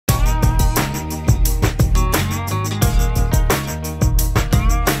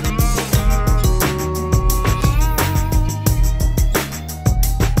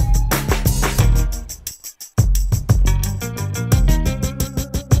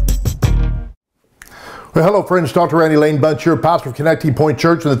Well, hello friends, Dr. Randy Lane Bunch here, pastor of Connecting Point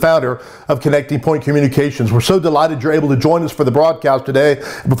Church and the founder of Connecting Point Communications. We're so delighted you're able to join us for the broadcast today.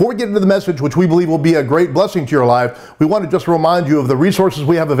 Before we get into the message, which we believe will be a great blessing to your life, we want to just remind you of the resources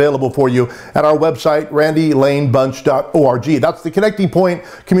we have available for you at our website, randylanebunch.org. That's the Connecting Point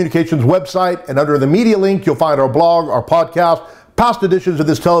Communications website, and under the media link, you'll find our blog, our podcast, past editions of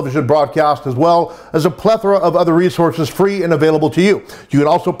this television broadcast, as well as a plethora of other resources free and available to you. You can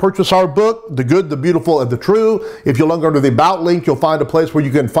also purchase our book, The Good, the Beautiful, and the True. If you look under the About link, you'll find a place where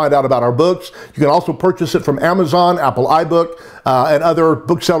you can find out about our books. You can also purchase it from Amazon, Apple iBook, and other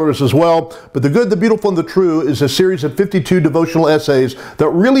booksellers as well. But The Good, the Beautiful, and the True is a series of 52 devotional essays that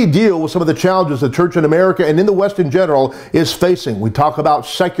really deal with some of the challenges the church in America and in the West in general is facing. We talk about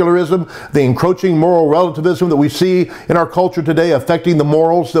secularism, the encroaching moral relativism that we see in our culture today, affecting the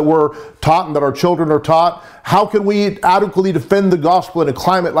morals that we're taught and that our children are taught. How can we adequately defend the gospel in a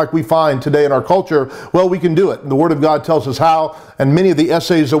climate like we find today in our culture? Well, we can do it. The Word of God tells us how, and many of the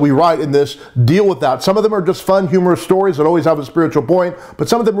essays that we write in this deal with that. Some of them are just fun, humorous stories that always have a spiritual point, but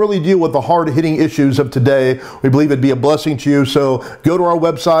some of them really deal with the hard-hitting issues of today. We believe it'd be a blessing to you, so go to our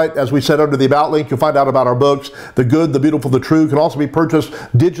website. As we said under the About link, you'll find out about our books. The Good, the Beautiful, the True can also be purchased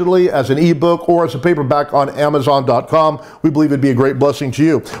digitally as an ebook or as a paperback on Amazon.com. We believe it'd be a great blessing to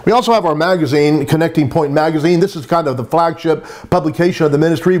you. We also have our magazine, Connecting Point Magazine. This is kind of the flagship publication of the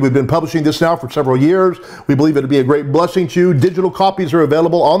ministry. We've been publishing this now for several years. We believe it'll be a great blessing to you. Digital copies are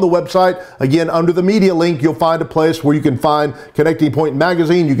available on the website. Again, under the media link, you'll find a place where you can find Connecting Point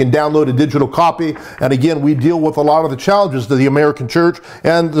Magazine. You can download a digital copy. And again, we deal with a lot of the challenges that the American church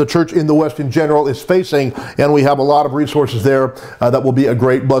and the church in the West in general is facing. And we have a lot of resources there that will be a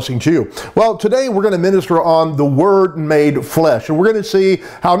great blessing to you. Well, today we're going to minister on the Word made flesh. And we're going to see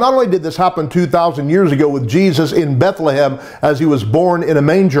how not only did this happen 2,000 years ago with Jesus in Bethlehem as he was born in a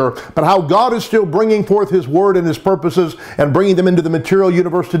manger, but how God is still bringing forth his word and his purposes and bringing them into the material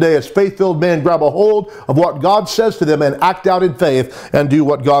universe today as faith-filled men grab a hold of what God says to them and act out in faith and do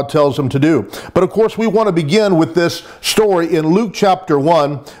what God tells them to do. But of course, we want to begin with this story in Luke chapter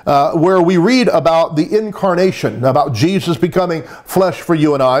 1, where we read about the incarnation, about Jesus becoming flesh for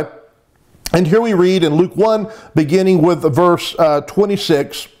you and I. And here we read in Luke 1, beginning with verse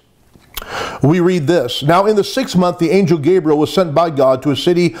 26, we read this. Now in the 6th month, the angel Gabriel was sent by God to a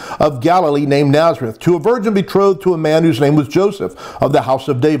city of Galilee named Nazareth, to a virgin betrothed to a man whose name was Joseph, of the house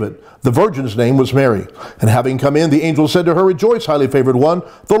of David. The virgin's name was Mary. And having come in, the angel said to her, "Rejoice, highly favored one,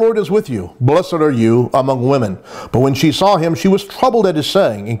 the Lord is with you. Blessed are you among women." But when she saw him, she was troubled at his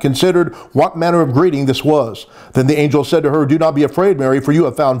saying, and considered what manner of greeting this was. Then the angel said to her, "Do not be afraid, Mary, for you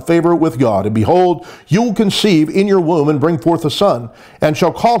have found favor with God. And behold, you will conceive in your womb and bring forth a son, and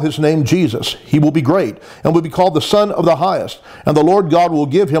shall call his name Jesus. He will be great, and will be called the Son of the Highest. And the Lord God will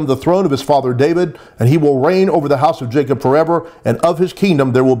give him the throne of his father David, and he will reign over the house of Jacob forever, and of his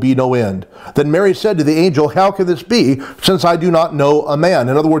kingdom there will be no end." Then Mary said to the angel, "How can this be, since I do not know a man?"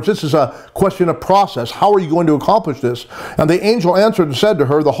 In other words, this is a question of process. How are you going to accomplish this? And the angel answered and said to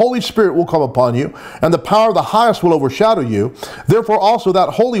her, "The Holy Spirit will come upon you, and the power of the highest will overshadow you. Therefore also that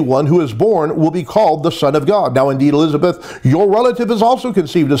Holy One who is born will be called the Son of God. Now indeed Elizabeth, your relative, has also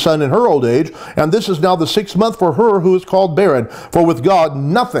conceived a son in her old age, and this is now the 6th month for her who is called barren. For with God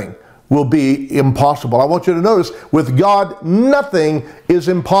nothing will be impossible." I want you to notice, with God, nothing is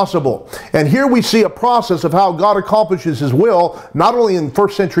impossible. And here we see a process of how God accomplishes his will, not only in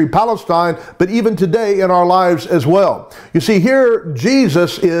 1st century Palestine, but even today in our lives as well. You see, here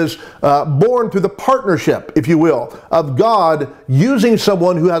Jesus is born through the partnership, if you will, of God using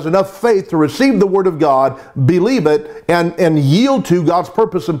someone who has enough faith to receive the word of God, believe it, and yield to God's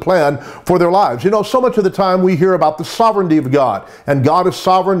purpose and plan for their lives. You know, so much of the time we hear about the sovereignty of God, and God is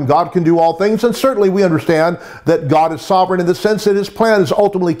sovereign, God can do all things, and certainly we understand that God is sovereign in the sense that his plan is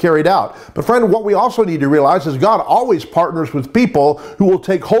ultimately carried out. But friend, what we also need to realize is God always partners with people who will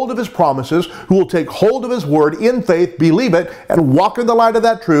take hold of his promises, who will take hold of his word in faith, believe it, and walk in the light of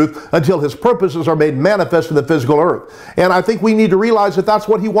that truth until his purposes are made manifest in the physical earth. And I think we need to realize that that's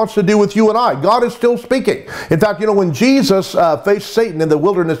what he wants to do with you and I. God is still speaking. In fact, you know, when Jesus faced Satan in the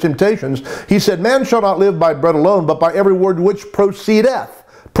wilderness temptations, he said, "Man shall not live by bread alone, but by every word which proceedeth,"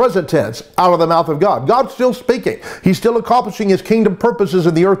 present tense, out of the mouth of God. God's still speaking. He's still accomplishing his kingdom purposes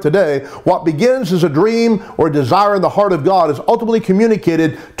in the earth today. What begins as a dream or a desire in the heart of God is ultimately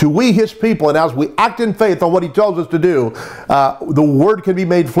communicated to we, his people. And as we act in faith on what he tells us to do, the word can be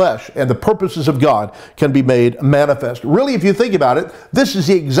made flesh and the purposes of God can be made manifest. Really, if you think about it, this is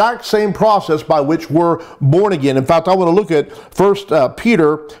the exact same process by which we're born again. In fact, I want to look at 1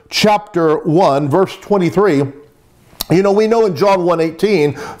 Peter chapter 1, verse 23. You know, we know in John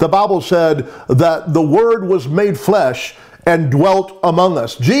 1:18, the Bible said that the Word was made flesh and dwelt among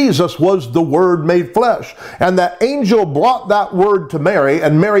us. Jesus was the Word made flesh. And that angel brought that word to Mary,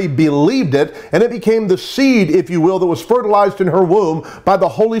 and Mary believed it, and it became the seed, if you will, that was fertilized in her womb by the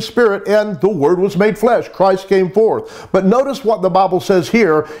Holy Spirit, and the Word was made flesh. Christ came forth. But notice what the Bible says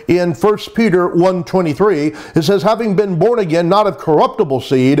here in 1 Peter 1:23. It says, having been born again, not of corruptible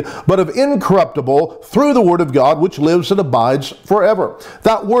seed, but of incorruptible, through the Word of God, which lives and abides forever.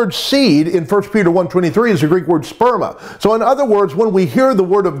 That word seed in 1 Peter 1:23 is the Greek word sperma. So in other words, when we hear the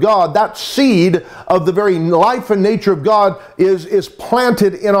Word of God, that seed of the very life and nature of God is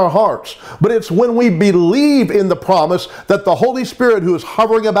planted in our hearts. But it's when we believe in the promise that the Holy Spirit, who is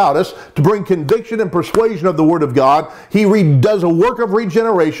hovering about us to bring conviction and persuasion of the Word of God, He does a work of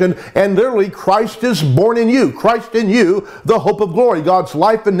regeneration, and literally Christ is born in you. Christ in you, the hope of glory. God's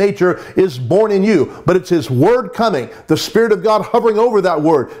life and nature is born in you. But it's His Word coming, the Spirit of God hovering over that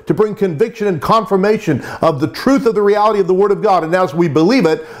Word to bring conviction and confirmation of the truth of the reality of the Word of God. And as we believe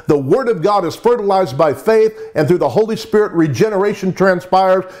it, the Word of God is fertilized by faith, and through the Holy Spirit, regeneration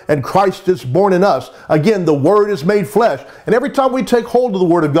transpires, and Christ is born in us. Again, the Word is made flesh. And every time we take hold of the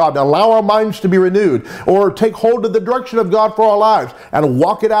Word of God and allow our minds to be renewed, or take hold of the direction of God for our lives and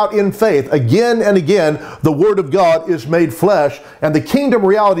walk it out in faith, again and again, the Word of God is made flesh, and the kingdom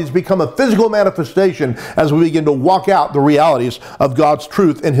realities become a physical manifestation as we begin to walk out the realities of God's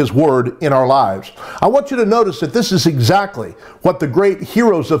truth and His Word in our lives. I want you to notice that this is exactly what the great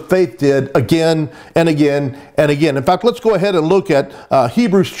heroes of faith did again and again and again. In fact, let's go ahead and look at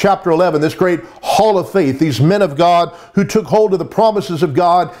Hebrews chapter 11, this great hall of faith, these men of God who took hold of the promises of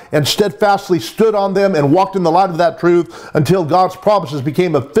God and steadfastly stood on them and walked in the light of that truth until God's promises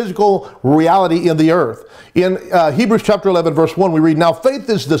became a physical reality in the earth. In Hebrews chapter 11, verse 1, we read, now faith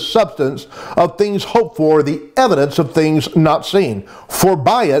is the substance of things hoped for, the evidence of things not seen. For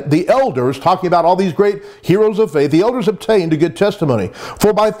by it the elders, talking about all these great heroes of faith, the elders obtained a good testimony.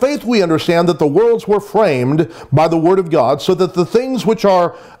 For by faith we understand that the worlds were framed by the Word of God, so that the things which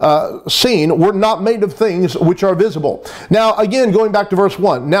are seen were not made of things which are visible. Now, again, going back to verse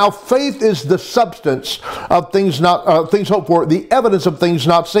 1, now faith is the substance of things things hoped for, the evidence of things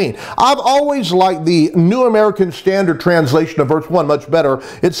not seen. I've always liked the New American Standard translation of verse 1 much better.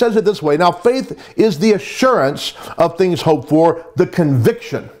 It says it this way, now faith is the assurance of things hoped for, the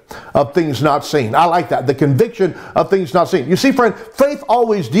conviction of things not seen. I like that. The conviction of things not seen. You see, friend, faith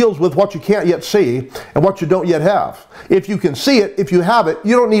always deals with what you can't yet see and what you don't yet have. If you can see it, if you have it,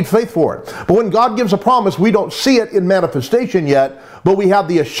 you don't need faith for it. But when God gives a promise, we don't see it in manifestation yet, but we have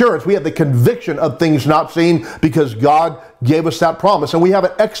the assurance, we have the conviction of things not seen because God gave us that promise. And we have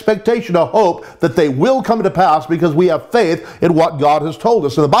an expectation, a hope that they will come to pass because we have faith in what God has told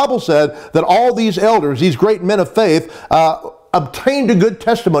us. And the Bible said that all these elders, these great men of faith, obtained a good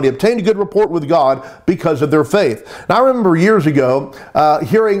testimony, obtained a good report with God because of their faith. Now, I remember years ago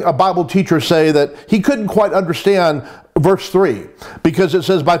hearing a Bible teacher say that he couldn't quite understand verse 3, because it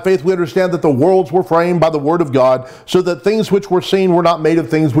says, by faith we understand that the worlds were framed by the Word of God, so that things which were seen were not made of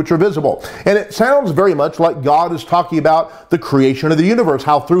things which are visible. And it sounds very much like God is talking about the creation of the universe,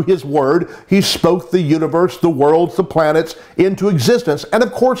 how through His Word He spoke the universe, the worlds, the planets into existence. And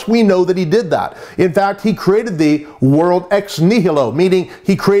of course we know that He did that. In fact, He created the world ex nihilo, meaning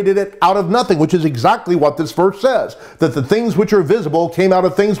He created it out of nothing, which is exactly what this verse says, that the things which are visible came out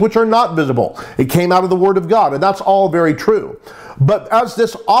of things which are not visible. It came out of the Word of God, and that's all very true. But as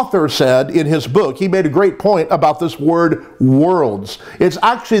this author said in his book, he made a great point about this word worlds. It's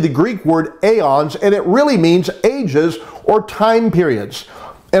actually the Greek word aeons, and it really means ages or time periods.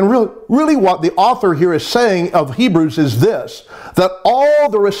 And really what the author here is saying of Hebrews is this, that all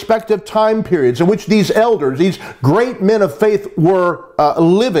the respective time periods in which these elders, these great men of faith were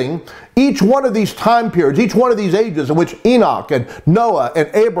living, each one of these time periods, each one of these ages in which Enoch and Noah and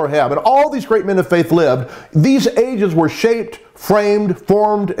Abraham and all these great men of faith lived, these ages were shaped, framed,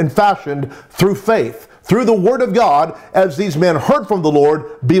 formed, and fashioned through faith, through the Word of God, as these men heard from the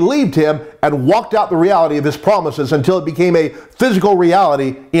Lord, believed Him, and walked out the reality of His promises until it became a physical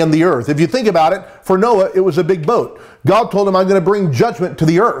reality in the earth. If you think about it, for Noah, it was a big boat. God told him, I'm going to bring judgment to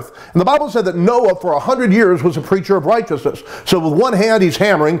the earth. And the Bible said that Noah for 100 years was a preacher of righteousness. So with one hand he's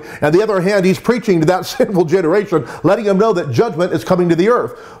hammering, and the other hand he's preaching to that sinful generation, letting them know that judgment is coming to the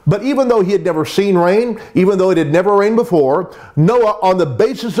earth. But even though he had never seen rain, even though it had never rained before, Noah, on the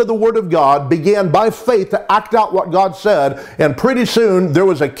basis of the Word of God, began by faith to act out what God said. And pretty soon there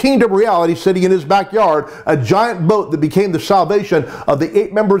was a kingdom reality sitting in his backyard, a giant boat that became the salvation of the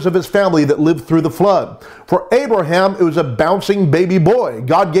 8 members of his family that lived through the flood. flood. For Abraham, it was a bouncing baby boy.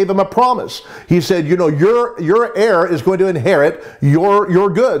 God gave him a promise. He said, you know, your heir is going to inherit your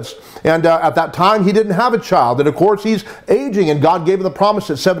goods. And at that time, he didn't have a child. And of course, he's aging, and God gave him the promise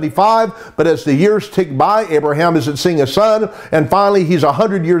at 75. But as the years tick by, Abraham isn't seeing a son. And finally, he's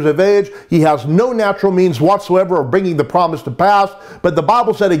 100 years of age. He has no natural means whatsoever of bringing the promise to pass. But the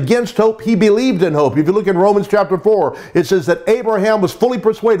Bible said, against hope, he believed in hope. If you look in Romans chapter 4, it says that Abraham was fully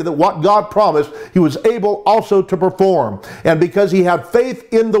persuaded that what God promised, he was able also to perform. And because he had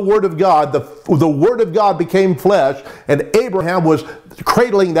faith in the Word of God, the Word of God became flesh, and Abraham was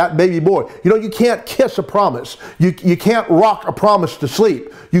cradling that baby boy. You know, you can't kiss a promise. You can't rock a promise to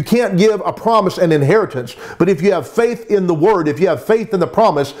sleep. You can't give a promise an inheritance. But if you have faith in the Word, if you have faith in the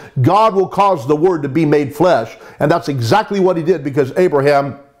promise, God will cause the Word to be made flesh. And that's exactly what he did, because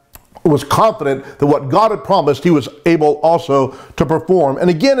Abraham was confident that what God had promised, he was able also to perform.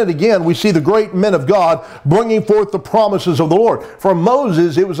 And again, we see the great men of God bringing forth the promises of the Lord. For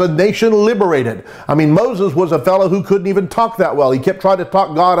Moses, it was a nation liberated. I mean, Moses was a fellow who couldn't even talk that well. He kept trying to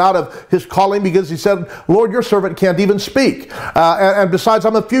talk God out of his calling because he said, Lord, your servant can't even speak. And besides,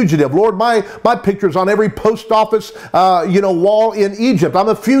 I'm a fugitive. Lord, my picture's on every post office wall in Egypt. I'm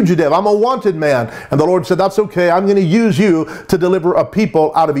a fugitive. I'm a wanted man. And the Lord said, that's okay. I'm going to use you to deliver a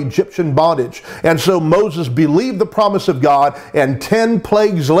people out of Egypt bondage. And so Moses believed the promise of God, and 10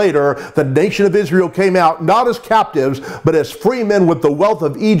 plagues later, the nation of Israel came out not as captives, but as free men with the wealth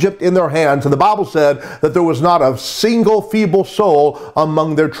of Egypt in their hands. And the Bible said that there was not a single feeble soul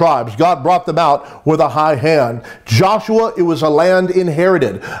among their tribes. God brought them out with a high hand. Joshua, it was a land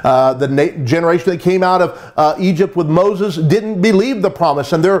inherited. The generation that came out of Egypt with Moses didn't believe the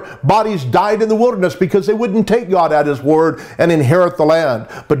promise, and their bodies died in the wilderness because they wouldn't take God at his word and inherit the land.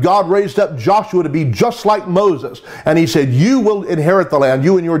 But God raised up Joshua to be just like Moses. And he said, you will inherit the land,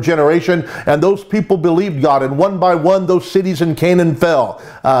 you and your generation. And those people believed God. And one by one, those cities in Canaan fell.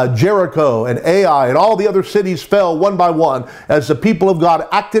 Jericho and Ai and all the other cities fell one by one as the people of God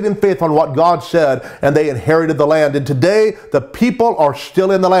acted in faith on what God said, and they inherited the land. And today, the people are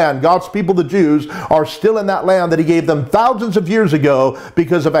still in the land. God's people, the Jews, are still in that land that he gave them thousands of years ago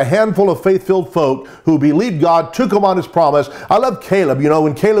because of a handful of faith-filled folk who believed God, took him on his promise. I love Caleb. You know,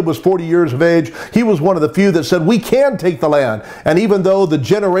 when Caleb was 40 years of age, he was one of the few that said, we can take the land. And even though the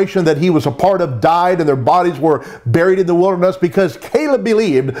generation that he was a part of died and their bodies were buried in the wilderness, because Caleb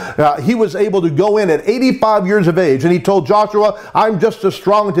believed, he was able to go in at 85 years of age. And he told Joshua, I'm just as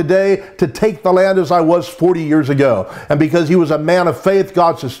strong today to take the land as I was 40 years ago. And because he was a man of faith,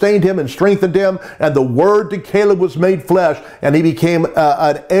 God sustained him and strengthened him. And the word to Caleb was made flesh, and he became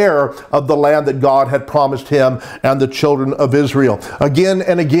an heir of the land that God had promised him and the children of Israel. Again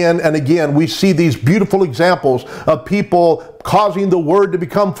and again and again, we see these beautiful examples of people causing the word to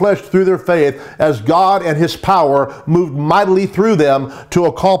become flesh through their faith as God and his power moved mightily through them to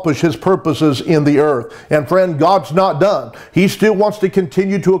accomplish his purposes in the earth. And friend, God's not done. He still wants to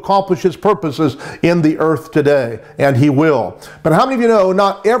continue to accomplish his purposes in the earth today, and he will. But how many of you know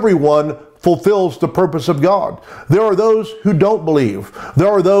not everyone fulfills the purpose of God? There are those who don't believe. There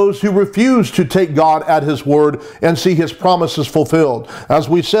are those who refuse to take God at his word and see his promises fulfilled. As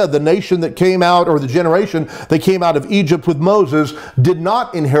we said, the nation that came out, or the generation that came out of Egypt with Moses, did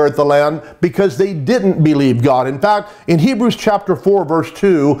not inherit the land because they didn't believe God. In fact, in Hebrews chapter 4 verse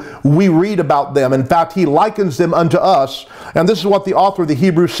 2, we read about them. In fact, he likens them unto us. And this is what the author of the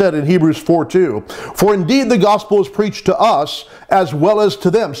Hebrews said in Hebrews 4:2. For indeed the gospel is preached to us as well as to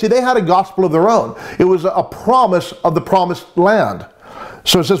them. See, they had a gospel of their own. It was a promise of the promised land.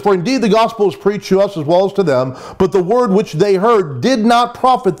 So it says, for indeed the gospel is preached to us as well as to them, but the word which they heard did not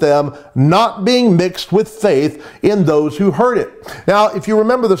profit them, not being mixed with faith in those who heard it. Now, if you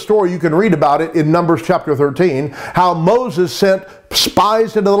remember the story, you can read about it in Numbers chapter 13, how Moses sent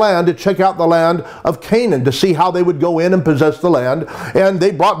spies into the land to check out the land of Canaan to see how they would go in and possess the land. And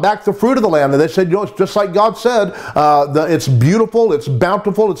they brought back the fruit of the land. And they said, you know, it's just like God said. It's beautiful, it's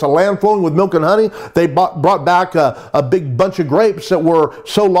bountiful, it's a land flowing with milk and honey. They brought back a big bunch of grapes that were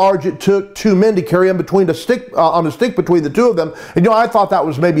so large it took 2 men to carry them between a stick, on a stick between the two of them. And you know, I thought that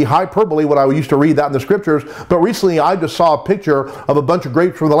was maybe hyperbole when I used to read that in the scriptures. But recently I just saw a picture of a bunch of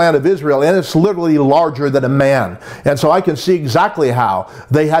grapes from the land of Israel, and it's literally larger than a man. And so I can see exactly how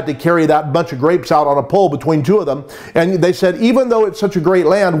they had to carry that bunch of grapes out on a pole between two of them. And they said, even though it's such a great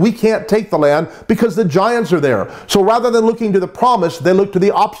land, we can't take the land because the giants are there. So rather than looking to the promise, they look to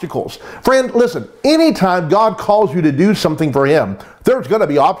the obstacles. Friend, listen, anytime God calls you to do something for him, There's going to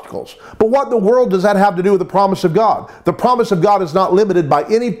be obstacles. But what in the world does that have to do with the promise of God? The promise of God is not limited by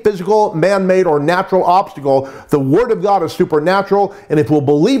any physical, man-made, or natural obstacle. The Word of God is supernatural, and if we'll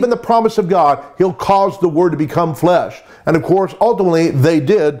believe in the promise of God, He'll cause the Word to become flesh. And of course, ultimately, they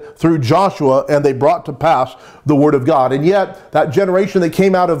did through Joshua, and they brought to pass the Word of God. And yet, that generation that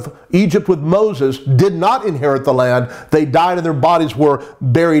came out of Egypt with Moses did not inherit the land. They died and their bodies were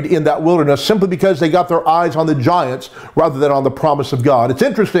buried in that wilderness simply because they got their eyes on the giants rather than on the promise of God. It's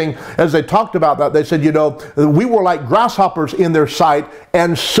interesting, as they talked about that, they said, you know, we were like grasshoppers in their sight,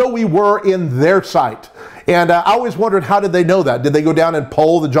 and so we were in their sight. And I always wondered, how did they know that? Did they go down and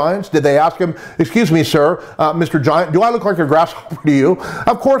poll the giants? Did they ask him, excuse me, sir, Mr. Giant, do I look like a grasshopper to you?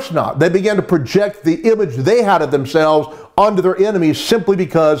 Of course not. They began to project the image they had of themselves onto their enemies simply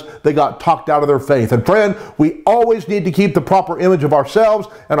because they got talked out of their faith. And friend, we always need to keep the proper image of ourselves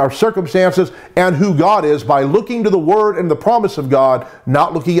and our circumstances and who God is by looking to the Word and the promise of God,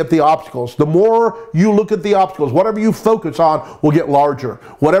 not looking at the obstacles. The more you look at the obstacles, whatever you focus on will get larger.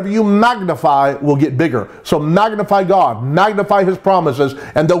 Whatever you magnify will get bigger. So magnify God, magnify His promises,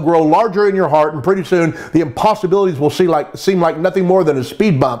 and they'll grow larger in your heart, and pretty soon the impossibilities will seem like nothing more than a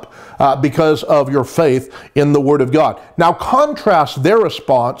speed bump because of your faith in the Word of God. Now contrast their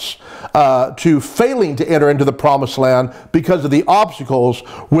response to failing to enter into the promised land because of the obstacles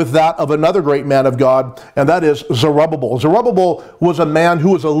with that of another great man of God, and that is Zerubbabel. Zerubbabel was a man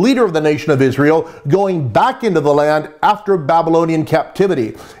who was a leader of the nation of Israel going back into the land after Babylonian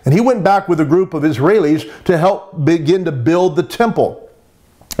captivity. And he went back with a group of Israelis to help begin to build the temple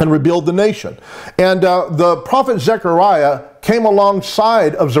and rebuild the nation. And the prophet Zechariah came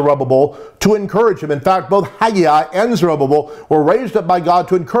alongside of Zerubbabel to encourage him. In fact, both Haggai and Zerubbabel were raised up by God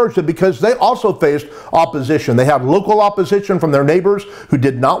to encourage them because they also faced opposition. They had local opposition from their neighbors who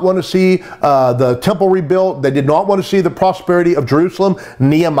did not want to see the temple rebuilt. They did not want to see the prosperity of Jerusalem.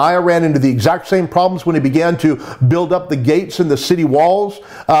 Nehemiah ran into the exact same problems when he began to build up the gates and the city walls,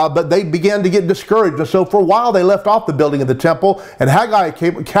 but they began to get discouraged. And so for a while they left off the building of the temple, and Haggai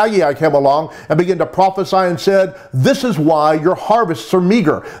came along and began to prophesy and said, this is why your harvests are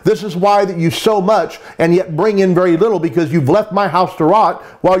meager. This is why that you sow much and yet bring in very little, because you've left my house to rot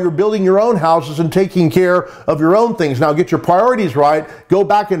while you're building your own houses and taking care of your own things. Now get your priorities right. Go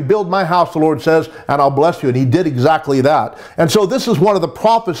back and build my house, the Lord says, and I'll bless you. And he did exactly that. And so this is one of the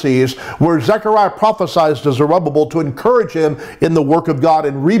prophecies where Zechariah prophesies to Zerubbabel to encourage him in the work of God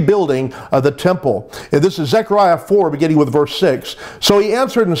in rebuilding the temple. And this is Zechariah 4, beginning with verse 6. So he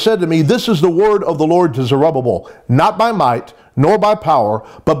answered and said to me, this is the word of the Lord to Zerubbabel, not by might, nor by power,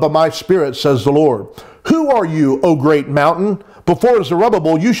 but by my Spirit, says the Lord. Who are you, O great mountain? Before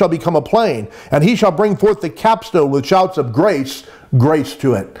Zerubbabel you shall become a plain, and he shall bring forth the capstone with shouts of grace, grace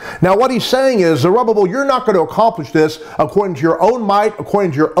to it. Now what he's saying is, Zerubbabel, you're not going to accomplish this according to your own might,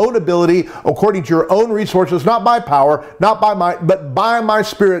 according to your own ability, according to your own resources, not by power, not by might, but by my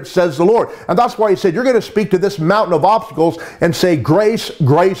Spirit, says the Lord. And that's why he said, you're going to speak to this mountain of obstacles and say grace,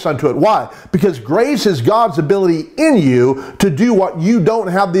 grace unto it. Why? Because grace is God's ability in you to do what you don't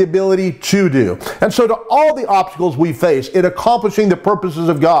have the ability to do. And so to all the obstacles we face in accomplishing the purposes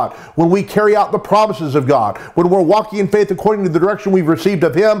of God, when we carry out the promises of God, when we're walking in faith according to the direction we've received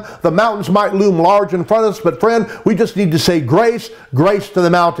of Him, the mountains might loom large in front of us, but friend, we just need to say grace, grace to the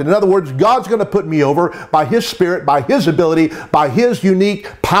mountain. In other words, God's going to put me over by His Spirit, by His ability, by His unique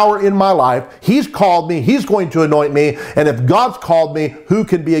power in my life. He's called me. He's going to anoint me. And if God's called me, who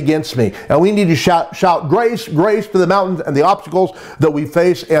can be against me? And we need to shout grace, grace to the mountains and the obstacles that we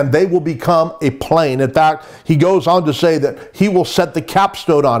face, and they will become a plain. In fact, he goes on to say that he will set the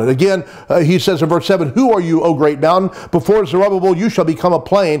capstone on it. Again, he says in verse 7, who are you, O great mountain? Before Zerubbabel you shall become a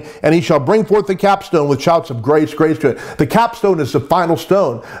plain, and he shall bring forth the capstone with shouts of grace, grace to it. The capstone is the final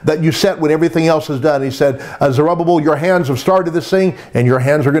stone that you set when everything else is done. He said, Zerubbabel, your hands have started this thing, and your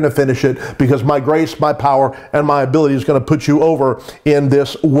hands are going to finish it, because my grace, my power, and my ability is going to put you over in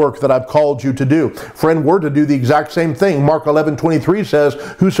this work that I've called you to do. Friend, we're to do the exact same thing. Mark 11:23 says,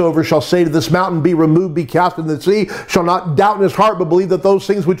 whosoever shall say to this mountain, be removed, be cast into the sea, shall not doubt in his heart, but believe that those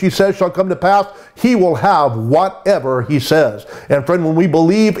things which he says shall come to pass, he will have whatever he says. And friend, when we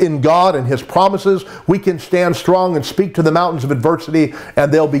believe in God and His promises, we can stand strong and speak to the mountains of adversity,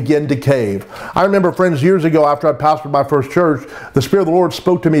 and they'll begin to cave. I remember, friends, years ago after I pastored my first church, the Spirit of the Lord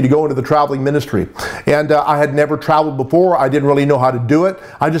spoke to me to go into the traveling ministry. And I had never traveled before. I didn't really know how to do it.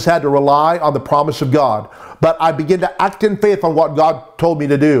 I just had to rely on the promise of God. but I began to act in faith on what God told me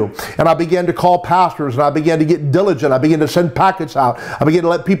to do. And I began to call pastors, and I began to get diligent. I began to send packets out. I began to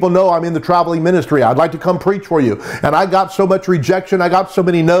let people know I'm in the traveling ministry. I'd like to come preach for you. And I got so much rejection. I got so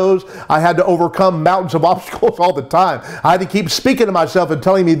many no's. I had to overcome mountains of obstacles all the time. I had to keep speaking to myself and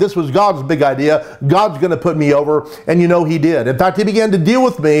telling me this was God's big idea. God's going to put me over. And you know, He did. In fact, He began to deal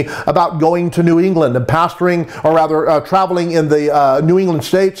with me about going to New England and pastoring, or rather traveling in the New England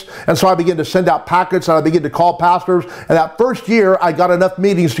states. And so I began to send out packets, and I began to call pastors. And that first year, I got enough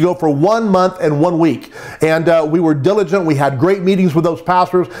meetings to go for 1 month and 1 week. And we were diligent. We had great meetings with those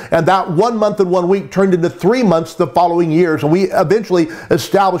pastors. And that 1 month and 1 week turned into 3 months the following years. And we eventually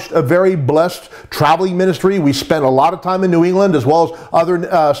established a very blessed traveling ministry. We spent a lot of time in New England, as well as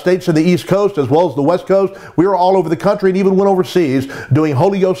other states in the East Coast, as well as the West Coast. We were all over the country and even went overseas doing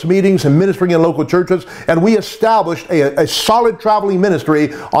Holy Ghost meetings and ministering in local churches. And we established a solid traveling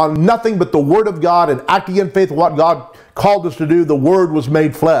ministry on nothing but the Word of God and acting in faith of what God called us to do. The Word was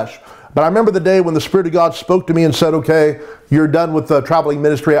made flesh. But I remember the day when the Spirit of God spoke to me and said, okay, you're done with the traveling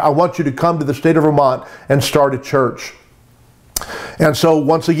ministry. I want you to come to the state of Vermont and start a church. And so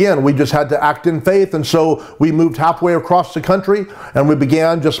once again, we just had to act in faith. And so we moved halfway across the country and we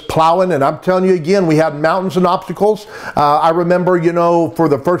began just plowing. And I'm telling you again, we had mountains and obstacles. I remember, you know, for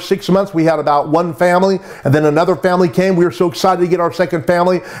the first 6 months, we had about one family, and then another family came. We were so excited to get our second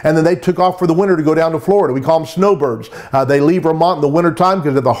family. And then they took off for the winter to go down to Florida. We call them snowbirds. They leave Vermont in the wintertime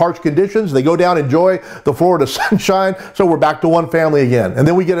because of the harsh conditions. They go down, enjoy the Florida sunshine. So we're back to one family again. And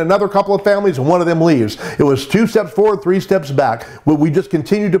then we get another couple of families and one of them leaves. It was 2 steps forward, 3 steps back. We just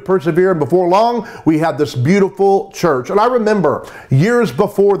continued to persevere, and before long, we had this beautiful church. And I remember years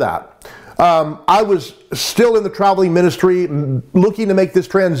before that, I was still in the traveling ministry, looking to make this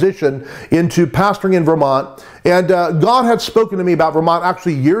transition into pastoring in Vermont. And God had spoken to me about Vermont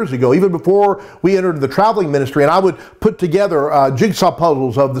actually years ago, even before we entered the traveling ministry. And I would put together jigsaw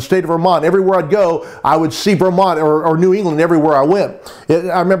puzzles of the state of Vermont. Everywhere I'd go, I would see Vermont or New England everywhere I went.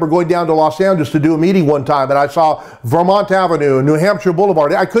 I remember going down to Los Angeles to do a meeting one time, and I saw Vermont Avenue and New Hampshire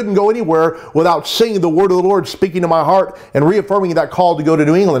Boulevard. I couldn't go anywhere without seeing the word of the Lord speaking to my heart and reaffirming that call to go to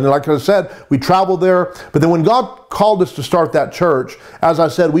New England. And like I said, we traveled there. But then when God called us to start that church, as I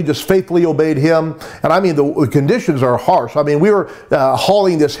said, we just faithfully obeyed Him. And I mean, the conditions are harsh. I mean, we were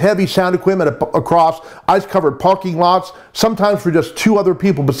hauling this heavy sound equipment across ice-covered parking lots, sometimes for just 2 other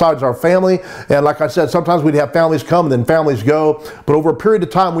people besides our family. And like I said, sometimes we'd have families come and then families go. But over a period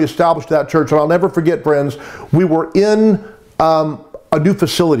of time, we established that church. And I'll never forget, friends, we were in a new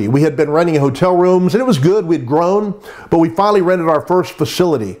facility. We had been renting hotel rooms, and it was good. We'd grown, but we finally rented our first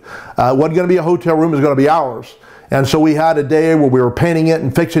facility. It wasn't going to be a hotel room. It was going to be ours. And so we had a day where we were painting it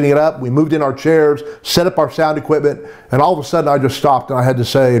and fixing it up. We moved in our chairs, set up our sound equipment, and all of a sudden I just stopped and I had to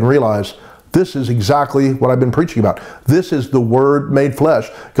say and realize, this is exactly what I've been preaching about. This is the Word made flesh.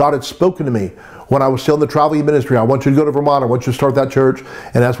 God had spoken to me when I was still in the traveling ministry. I want you to go to Vermont. I want you to start that church.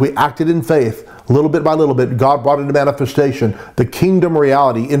 And as we acted in faith, little bit by little bit, God brought into manifestation the kingdom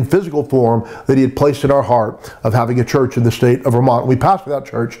reality in physical form that He had placed in our heart of having a church in the state of Vermont. We pastored that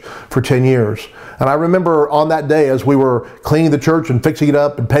church for 10 years. And I remember on that day, as we were cleaning the church and fixing it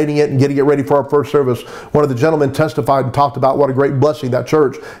up and painting it and getting it ready for our first service, one of the gentlemen testified and talked about what a great blessing that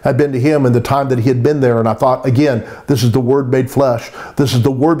church had been to him and the time that he had been there. And I thought, again, this is the Word made flesh. This is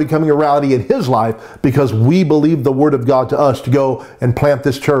the Word becoming a reality in his life because we believed the Word of God to us to go and plant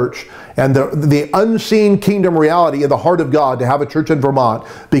this church. And the unseen kingdom reality in the heart of God to have a church in Vermont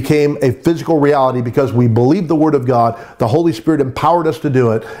became a physical reality because we believed the Word of God. The Holy Spirit empowered us to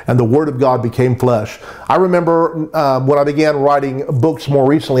do it, and the Word of God became flesh. I remember when I began writing books more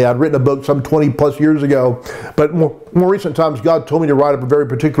recently. I'd written a book some 20 plus years ago, but more recent times God told me to write up a very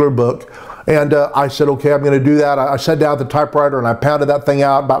particular book. And I said, okay, I'm going to do that. I sat down at the typewriter and I pounded that thing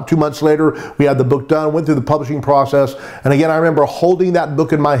out. About 2 months later, we had the book done, went through the publishing process. And again, I remember holding that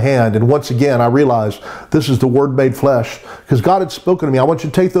book in my hand. And once again, I realized this is the Word made flesh because God had spoken to me. I want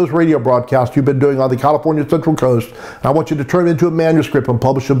you to take those radio broadcasts you've been doing on the California Central Coast, and I want you to turn it into a manuscript and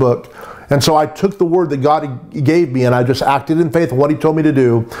publish a book. And so I took the word that God gave me and I just acted in faith on what He told me to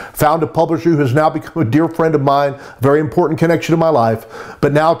do, found a publisher who has now become a dear friend of mine, a very important connection in my life.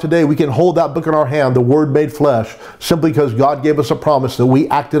 But now today we can hold that book in our hand, the Word made flesh, simply because God gave us a promise that we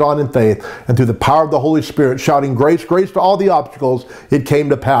acted on in faith. And through the power of the Holy Spirit, shouting grace, grace to all the obstacles, it came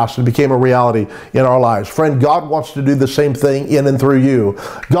to pass and became a reality in our lives. Friend, God wants to do the same thing in and through you.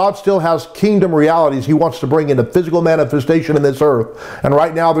 God still has kingdom realities He wants to bring into physical manifestation in this earth. And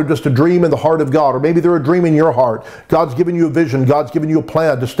right now they're just a dream in the heart of God, or maybe they're a dream in your heart. God's given you a vision. God's given you a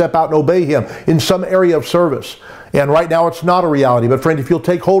plan to step out and obey Him in some area of service. And right now it's not a reality. But friend, if you'll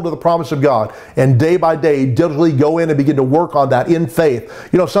take hold of the promise of God and day by day diligently go in and begin to work on that in faith.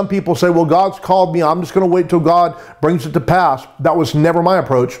 You know, some people say, well, God's called me. I'm just going to wait till God brings it to pass. That was never my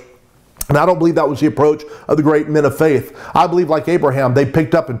approach. And I don't believe that was the approach of the great men of faith. I believe, like Abraham, they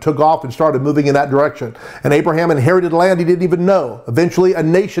picked up and took off and started moving in that direction. And Abraham inherited land he didn't even know. Eventually, a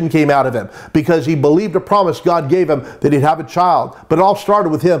nation came out of him because he believed a promise God gave him that he'd have a child. But it all started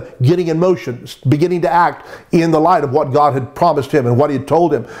with him getting in motion, beginning to act in the light of what God had promised him and what he had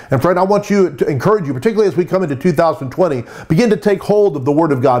told him. And friend, I want you to encourage you, particularly as we come into 2020, begin to take hold of the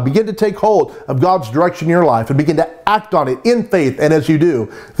Word of God. Begin to take hold of God's direction in your life and begin to act on it in faith. And as you do,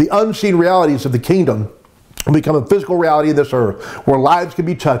 the unseen realities of the kingdom will become a physical reality in this earth where lives can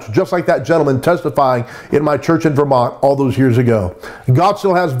be touched, just like that gentleman testifying in my church in Vermont all those years ago. God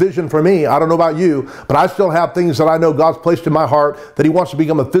still has vision for me. I don't know about you, but I still have things that I know God's placed in my heart that he wants to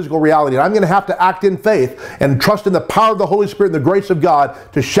become a physical reality. And I'm going to have to act in faith and trust in the power of the Holy Spirit and the grace of God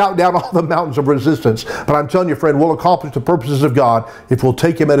to shout down all the mountains of resistance. But I'm telling you, friend, we'll accomplish the purposes of God if we'll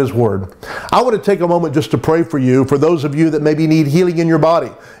take him at his word. I want to take a moment just to pray for you, for those of you that maybe need healing in your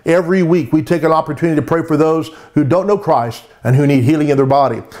body. Every week we take an opportunity to pray for those who don't know Christ and who need healing in their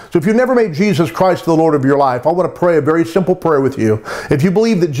body. So if you've never made Jesus Christ the Lord of your life, I want to pray a very simple prayer with you. If you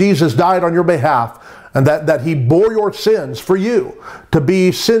believe that Jesus died on your behalf and that he bore your sins for you to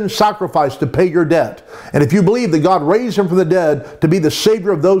be sin sacrifice to pay your debt, and if you believe that God raised him from the dead to be the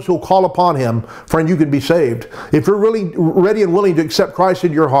Savior of those who will call upon him, friend, you can be saved. If you're really ready and willing to accept Christ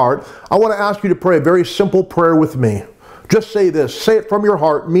into your heart, I want to ask you to pray a very simple prayer with me. Just say this. Say it from your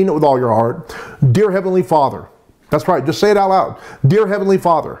heart. Mean it with all your heart. Dear Heavenly Father. That's right. Just say it out loud. Dear Heavenly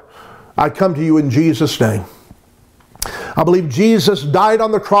Father, I come to you in Jesus' name. I believe Jesus died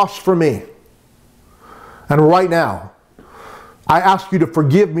on the cross for me. And right now, I ask you to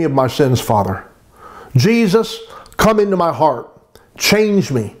forgive me of my sins, Father. Jesus, come into my heart.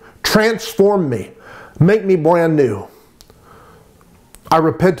 Change me. Transform me. Make me brand new. I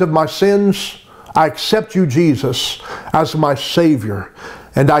repent of my sins. I accept you, Jesus, as my Savior,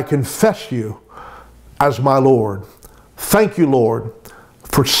 and I confess you as my Lord. Thank you, Lord,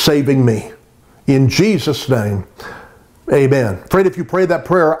 for saving me. In Jesus' name, amen. Friend, if you prayed that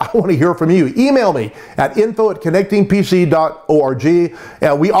prayer, I want to hear from you. Email me at info@connectingpc.org.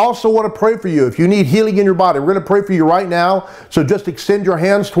 And we also want to pray for you. If you need healing in your body, we're going to pray for you right now. So just extend your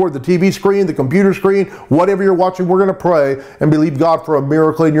hands toward the TV screen, the computer screen, whatever you're watching. We're going to pray and believe God for a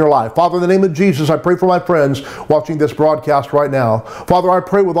miracle in your life. Father, in the name of Jesus, I pray for my friends watching this broadcast right now. Father, I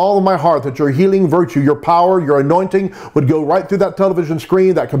pray with all of my heart that your healing virtue, your power, your anointing would go right through that television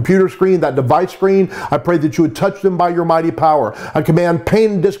screen, that computer screen, that device screen. I pray that you would touch them by your mighty power. I command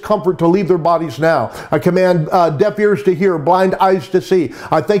pain and discomfort to leave their bodies now. I command deaf ears to hear, blind eyes to see.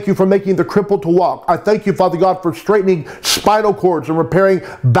 I thank you for making the crippled to walk. I thank you, Father God, for straightening spinal cords and repairing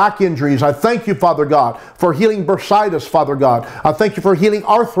back injuries. I thank you, Father God, for healing bursitis, Father God. I thank you for healing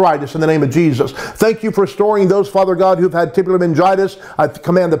arthritis in the name of Jesus. Thank you for restoring those, Father God, who've had tibial meningitis. I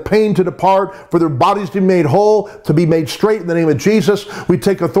command the pain to depart, for their bodies to be made whole, to be made straight in the name of Jesus. We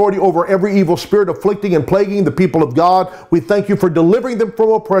take authority over every evil spirit afflicting and plaguing the people of God. We thank you for delivering them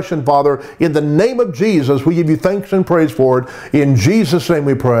from oppression, Father. In the name of Jesus, we give you thanks and praise for it. In Jesus' name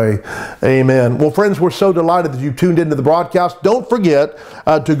we pray. Amen. Well, friends, we're so delighted that you tuned into the broadcast. Don't forget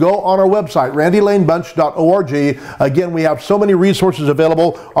to go on our website, randylanebunch.org. Again, we have so many resources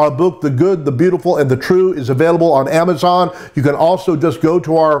available. Our book, The Good, the Beautiful, and the True, is available on Amazon. You can also just go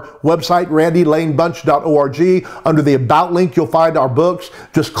to our website, randylanebunch.org. Under the About link, you'll find our books.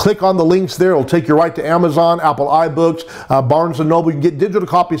 Just click on the links there. It'll take you right to Amazon, Apple iBooks, Barnes & Noble. You can get digital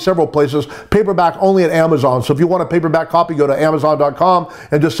copies several places. Paperback only at Amazon. So if you want a paperback copy, go to Amazon.com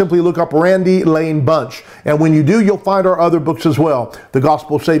and just simply look up Randy Lane Bunch. And when you do, you'll find our other books as well. The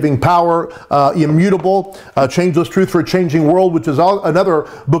Gospel Saving Power, Immutable, Changeless Truth for a Changing World, which is another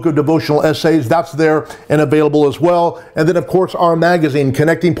book of devotional essays. That's there and available as well. And then, of course, our magazine,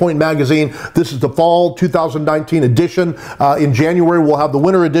 Connecting Point Magazine. This is the fall 2019 edition. In January, we'll have the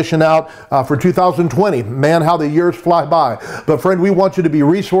winter edition out for 2020. Man, how the years fly by. But friend, we want you to be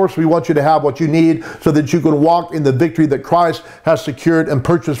resourced. We want you to have what you need so that you can walk in the victory that Christ has secured and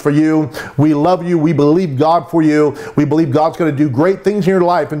purchased for you. We love you. We believe God for you. We believe God's going to do great things in your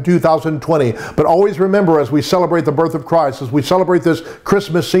life in 2020. But always remember, as we celebrate the birth of Christ, as we celebrate this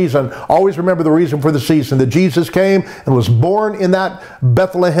Christmas season, always remember the reason for the season, that Jesus came and was born in that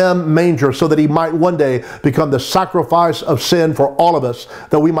Bethlehem manger so that he might one day become the sacrifice of sin for all of us,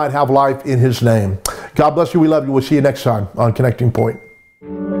 that we might have life in his name. God bless you. We love you. We'll see you next time on Connecting Point.